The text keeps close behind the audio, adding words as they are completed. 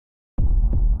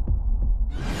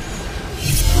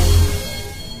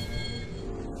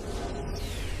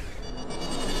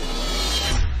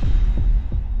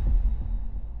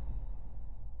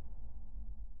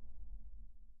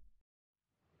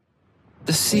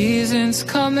Seasons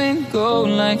come and go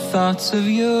like thoughts of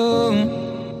you.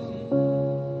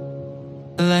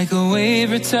 Like a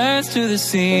wave returns to the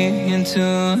sea, into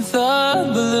the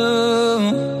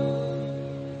blue.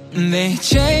 They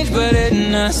change but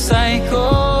in a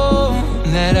cycle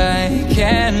that I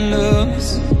can't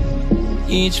lose.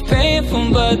 Each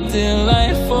painful but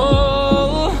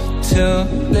delightful to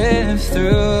live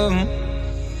through.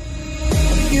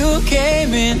 You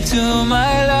came into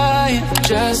my life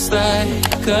just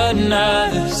like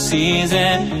another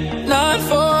season. Not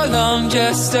for long,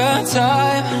 just a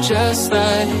time, just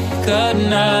like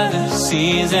another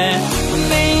season.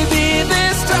 Maybe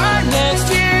this time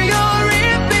next year you'll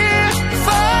reappear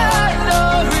for no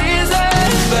reason.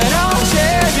 But I'll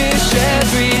cherish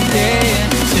every day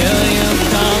until you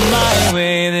come my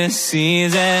way this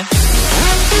season.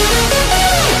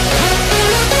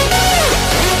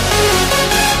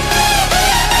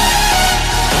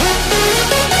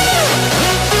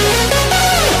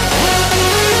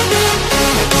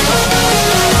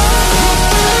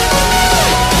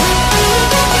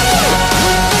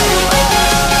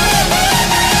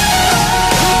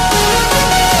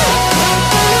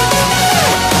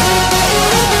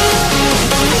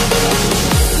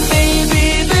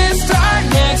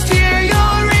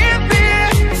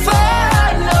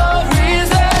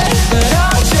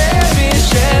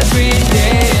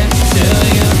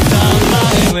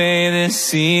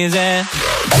 Season.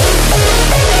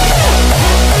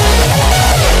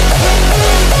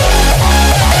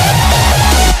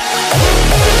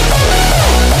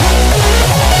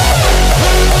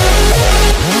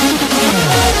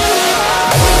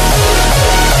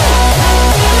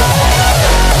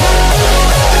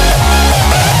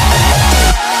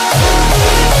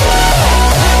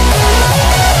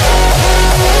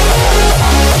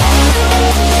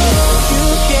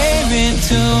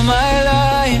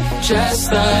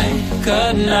 Just like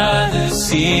another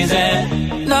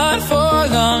season. Not for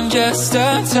long, just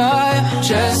a time,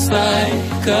 just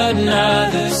like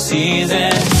another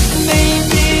season.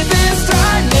 Maybe this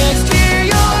time next year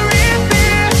you'll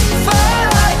reappear for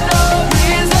no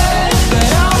reason. But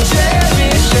I'll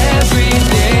cherish every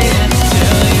day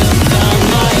until you come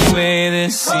my way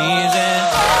this season.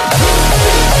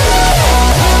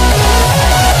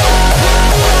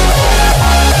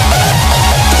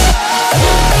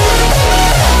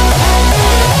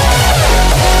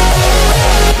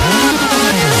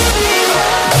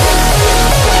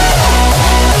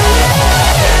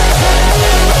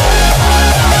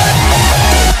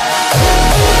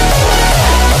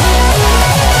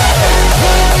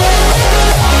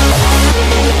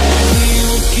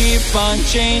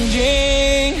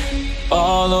 Changing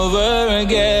all over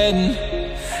again.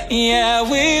 Yeah,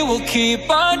 we will keep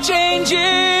on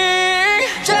changing.